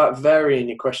 But it's about varying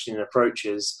your questioning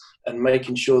approaches and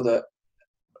making sure that,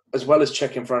 as well as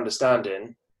checking for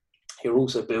understanding, you're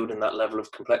also building that level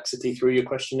of complexity through your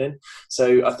questioning.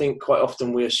 So I think quite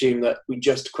often we assume that we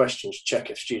just question to check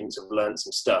if students have learned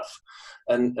some stuff.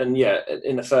 And yeah,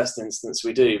 in the first instance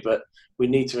we do, but we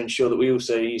need to ensure that we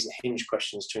also use hinge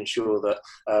questions to ensure that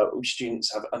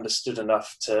students have understood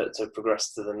enough to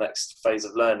progress to the next phase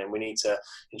of learning. We need to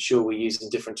ensure we're using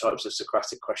different types of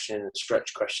Socratic questioning and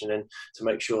stretch questioning to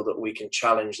make sure that we can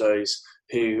challenge those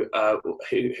who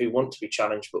want to be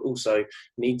challenged, but also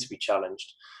need to be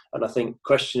challenged. And I think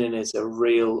questioning is a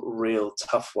real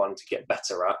tough one to get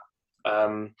better at.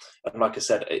 And like I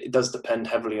said, it does depend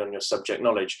heavily on your subject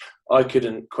knowledge. I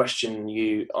couldn't question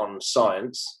you on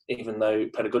science, even though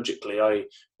pedagogically I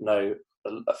know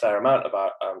a fair amount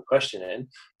about questioning,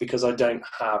 because I don't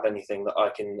have anything that I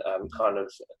can kind of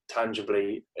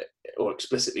tangibly or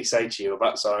explicitly say to you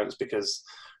about science, because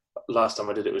last time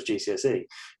I did it was GCSE.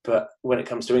 But when it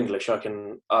comes to English, I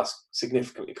can ask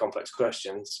significantly complex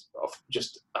questions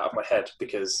just out of my head,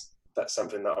 because that's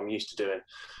something that I'm used to doing.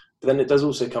 But then it does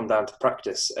also come down to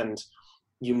practice, and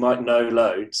you might know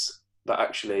loads, but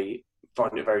actually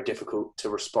find it very difficult to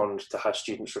respond to how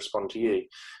students respond to you.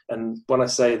 And when I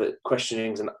say that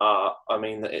questioning is an art, I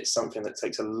mean that it's something that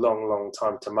takes a long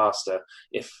time to master,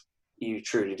 if you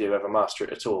truly do ever master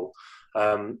it at all.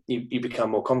 You become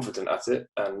more confident at it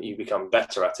and you become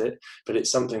better at it, but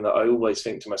it's something that I always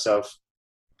think to myself,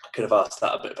 I could have asked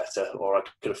that a bit better, or I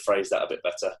could have phrased that a bit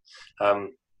better.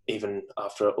 Even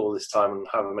after all this time and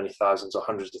however many thousands or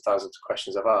hundreds of thousands of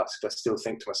questions I've asked, I still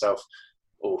think to myself,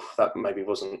 oh, that maybe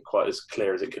wasn't quite as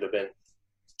clear as it could have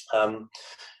been.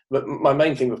 But my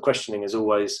main thing with questioning is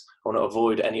always, I want to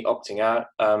avoid any opting out.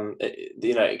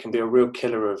 It can be a real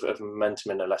killer of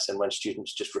momentum in a lesson when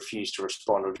students just refuse to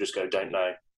respond or just go, don't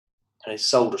know. And it's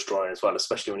soul destroying as well,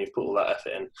 especially when you've put all that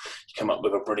effort in. You come up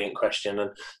with a brilliant question,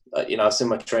 and I've seen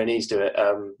my trainees do it.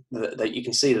 That you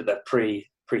can see that they're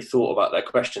pre-thought about their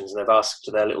questions, and they've asked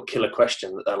their little killer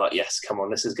question that they're like, yes, come on,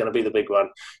 this is going to be the big one.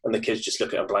 And the kids just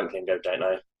look at them blankly and go, don't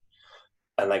know.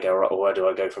 And they go, right, well, where do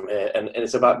I go from here? And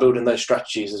it's about building those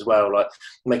strategies as well, like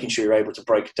making sure you're able to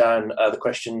break down the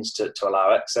questions to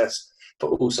allow access, but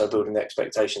also building the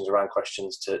expectations around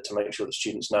questions to make sure that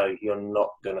students know you're not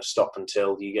going to stop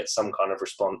until you get some kind of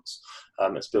response.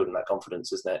 It's building that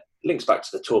confidence, isn't it? Links back to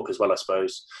the talk as well, I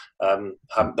suppose. Them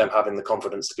having the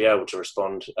confidence to be able to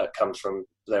respond comes from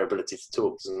their ability to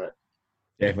talk, doesn't it?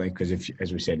 Definitely, because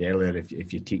as we said earlier,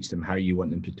 if you teach them how you want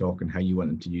them to talk and how you want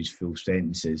them to use full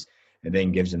sentences, it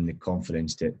then gives them the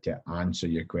confidence to answer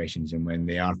your questions. And when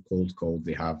they are cold called,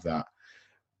 they have that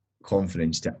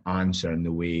confidence to answer in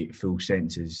the way full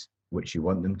sentences which you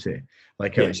want them to.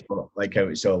 Like how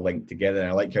it's all linked together. And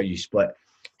I like how you split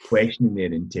questioning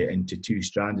there into two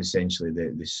strands, essentially,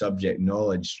 the subject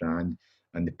knowledge strand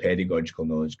and the pedagogical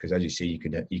knowledge. Because as you say, you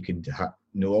could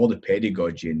know all the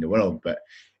pedagogy in the world, but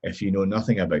if you know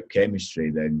nothing about chemistry,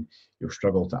 then you'll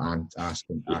struggle to ask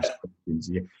questions.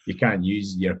 You can't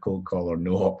use your cold call or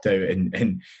no opt out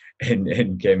in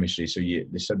chemistry. So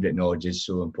the subject knowledge is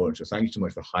so important. So thank you so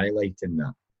much for highlighting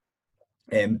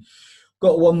that.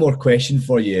 Got one more question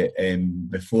for you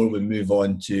before we move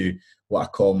on to what I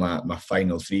call my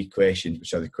final three questions,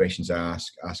 which are the questions I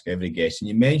ask every guest. And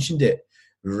you mentioned it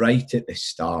right at the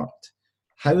start.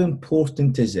 How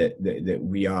important is it that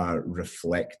we are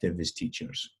reflective as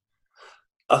teachers?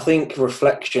 I think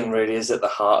reflection really is at the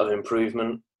heart of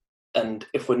improvement. And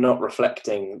if we're not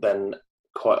reflecting, then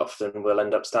quite often we'll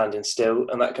end up standing still,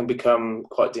 and that can become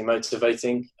quite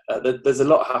demotivating. There's a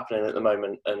lot happening at the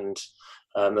moment, and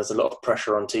there's a lot of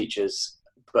pressure on teachers.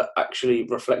 But actually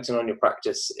reflecting on your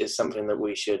practice is something that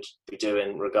we should be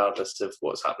doing regardless of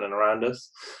what's happening around us.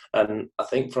 And I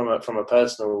think from a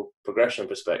personal progression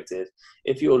perspective,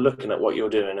 if you're looking at what you're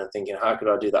doing and thinking, how could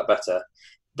I do that better?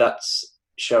 That's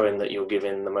showing that you're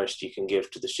giving the most you can give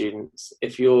to the students.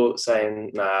 If you're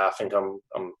saying, nah, I think I'm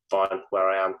fine where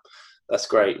I am, that's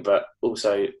great. But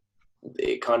also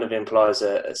it kind of implies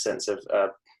a sense of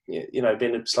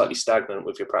being slightly stagnant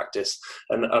with your practice.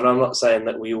 And I'm not saying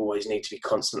that we always need to be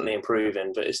constantly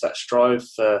improving, but it's that strive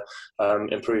for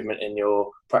improvement in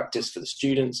your practice for the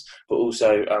students, but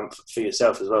also for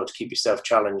yourself as well, to keep yourself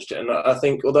challenged. And I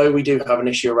think although we do have an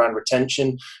issue around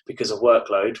retention because of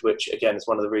workload, which again is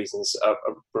one of the reasons I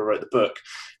wrote the book,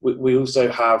 we also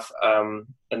have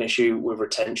an issue with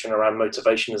retention around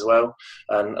motivation as well.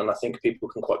 And I think people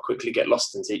can quite quickly get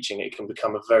lost in teaching. It can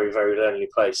become a very, very lonely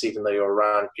place, even though you're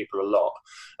around people a lot.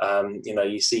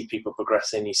 You see people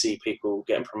progressing, you see people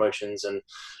getting promotions, and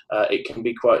it can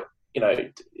be quite,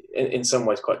 in some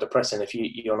ways quite depressing if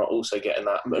you're not also getting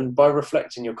that. And by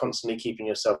reflecting, you're constantly keeping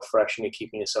yourself fresh and you're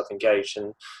keeping yourself engaged,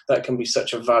 and that can be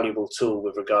such a valuable tool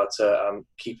with regard to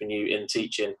keeping you in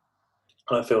teaching.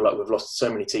 I feel like we've lost so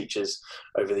many teachers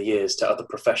over the years to other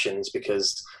professions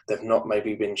because they've not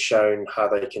maybe been shown how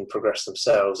they can progress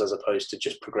themselves as opposed to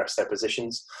just progress their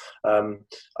positions.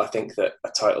 I think that a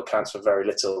title counts for very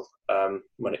little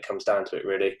when it comes down to it,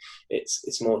 really.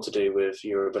 It's more to do with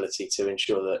your ability to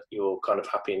ensure that you're kind of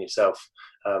happy in yourself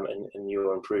and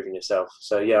you're improving yourself.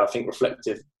 So, yeah, I think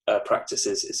reflective practice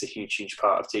is a huge, huge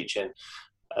part of teaching.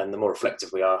 And the more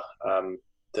reflective we are,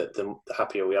 the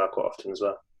happier we are quite often as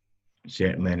well.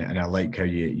 Certainly, and I like how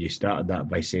you started that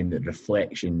by saying that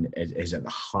reflection is at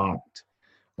the heart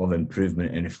of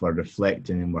improvement. And if we're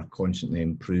reflecting and we're constantly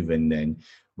improving, then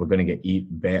we're going to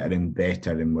get better and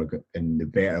better. And the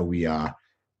better we are,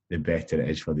 the better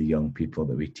it is for the young people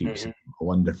that we teach. Mm-hmm. A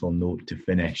wonderful note to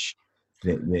finish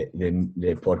the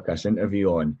podcast interview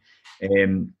on.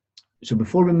 So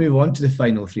before we move on to the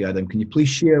final three, Adam, can you please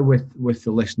share with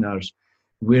the listeners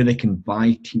where they can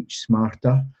buy Teach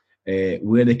Smarter?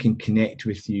 Where they can connect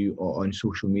with you on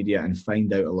social media and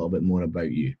find out a little bit more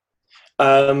about you?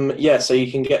 So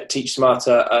you can get Teach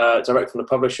Smarter direct from the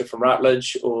publisher, from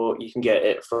Routledge, or you can get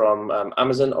it from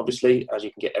Amazon, obviously, as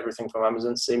you can get everything from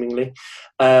Amazon, seemingly.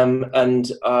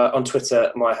 And on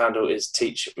Twitter, my handle is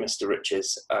Teach Mr.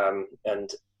 Riches. And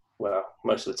well,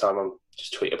 most of the time I'm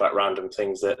just tweet about random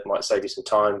things that might save you some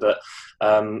time, but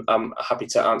I'm happy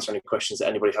to answer any questions that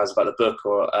anybody has about the book,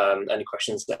 or any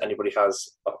questions that anybody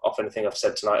has off anything I've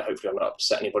said tonight. Hopefully I'm not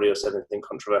upset anybody or said anything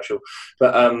controversial,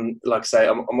 but like I say,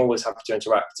 I'm always happy to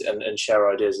interact and share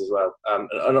ideas as well,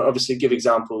 and obviously give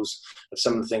examples of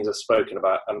some of the things I've spoken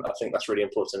about, and I think that's really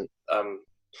important.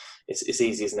 It's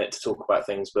easy, isn't it, to talk about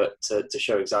things, but to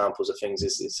show examples of things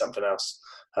is something else,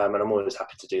 and I'm always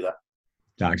happy to do that.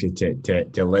 Actually,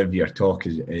 to live your talk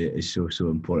is so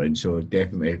important. So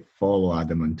definitely follow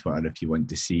Adam on Twitter if you want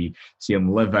to see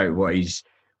him live out what he's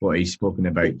spoken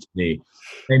about today.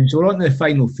 So we're on to the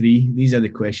final three. These are the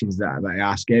questions that I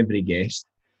ask every guest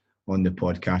on the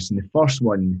podcast. And the first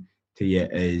one to you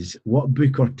is, what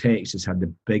book or text has had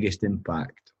the biggest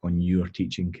impact on your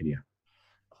teaching career?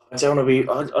 I don't want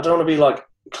to be like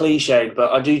cliched,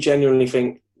 but I do genuinely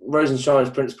think Rosenshine's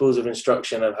Principles of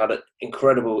Instruction have had an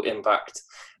incredible impact.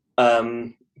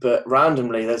 But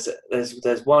randomly, there's a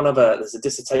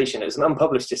dissertation. It was an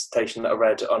unpublished dissertation that I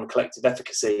read on collective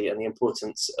efficacy and the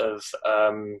importance of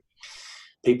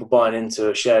people buying into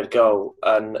a shared goal.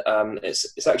 And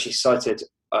it's actually cited,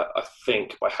 I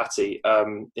think, by Hattie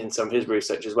in some of his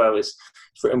research as well. It's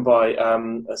written by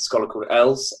a scholar called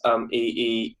Els,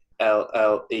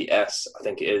 EELLES, I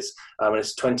think it is, and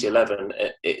it's 2011.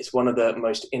 It's one of the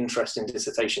most interesting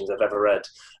dissertations I've ever read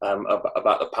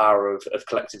about the power of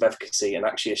collective efficacy, and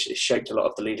actually it's shaped a lot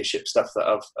of the leadership stuff that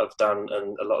I've done,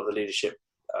 and a lot of the leadership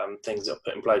things that I've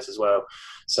put in place as well.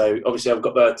 So obviously I've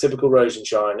got the typical Rose and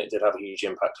Shine. It did have a huge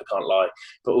impact, I can't lie.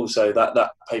 But also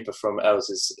that paper from Els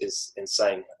is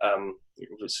insane. It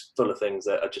was full of things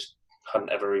that I just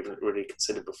hadn't ever even really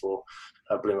considered before.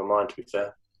 Blew my mind, to be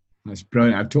fair. That's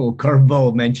brilliant. A total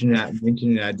curveball mentioning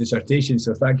that dissertation.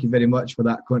 So thank you very much for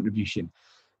that contribution.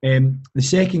 The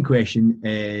second question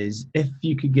is, if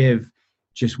you could give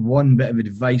just one bit of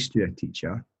advice to a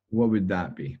teacher, what would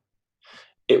that be?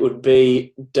 It would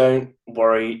be, don't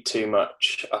worry too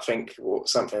much. I think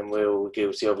something we're all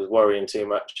guilty of is worrying too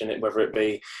much, and whether it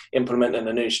be implementing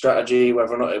a new strategy,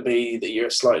 whether or not it be that you're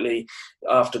slightly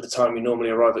after the time you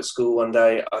normally arrive at school one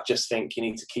day. I just think you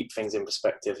need to keep things in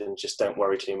perspective and just don't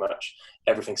worry too much.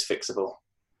 Everything's fixable.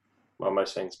 Well,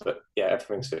 most things, but yeah,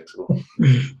 everything's fixable.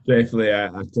 Definitely, I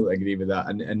totally agree with that.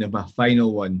 And then my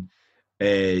final one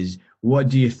is, what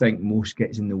do you think most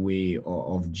gets in the way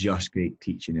of just great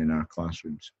teaching in our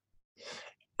classrooms?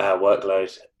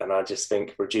 Workload. And I just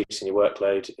think reducing your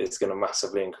workload is going to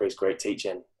massively increase great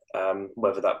teaching,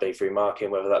 whether that be through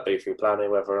marking, whether that be through planning,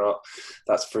 whether or not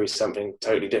that's through something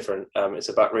totally different. It's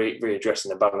about readdressing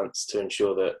the balance to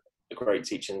ensure that great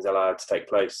teaching is allowed to take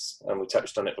place. And we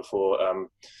touched on it before.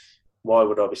 Why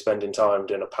would I be spending time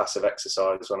doing a passive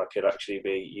exercise when I could actually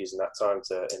be using that time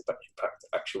to impact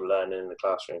actual learning in the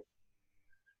classroom?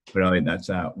 Brilliant. That's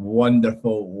a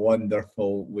wonderful,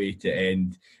 wonderful way to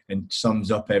end, and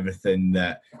sums up everything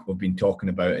that we've been talking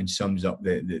about, and sums up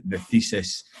the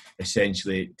thesis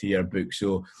essentially to your book.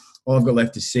 So all I've got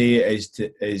left to say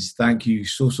is thank you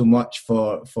so much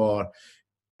for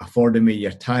affording me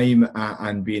your time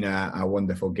and being a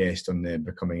wonderful guest on the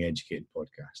Becoming Educated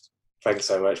podcast. Thank you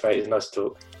so much, mate. It's nice to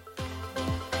talk.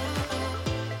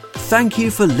 Thank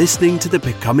you for listening to the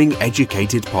Becoming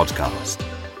Educated podcast.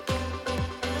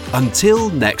 Until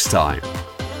next time,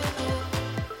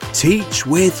 teach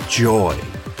with joy.